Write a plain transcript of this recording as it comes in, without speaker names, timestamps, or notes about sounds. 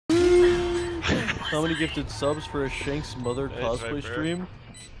How many gifted subs for a Shanks mother cosplay stream?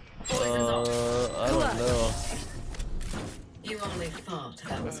 I don't know. You only thought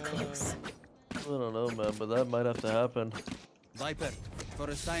that was close. I don't know, man, but that might have to happen. Viper, for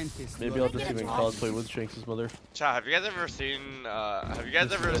a scientist. Maybe I'll just even cosplay with Shanks' mother. Chat, have you guys ever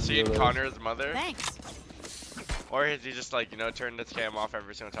seen Connor's mother? Thanks. Or has he just like, you know, turned his cam off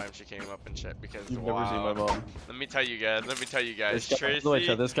every single time she came up and shit? Because You've wow. never seen my mom. Let me tell you guys.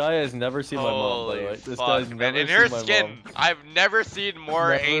 Tracy. This guy has never seen my mom, by the way. This fuck, guy's man. never In her seen my skin, mom. I've never seen more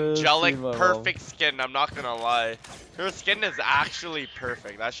Never angelic, seen my perfect skin. I'm not gonna lie. Her skin is actually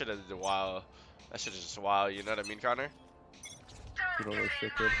perfect. That shit is wow. That shit is just wow. You know what I mean, Connor? You don't know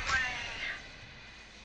shit, kid.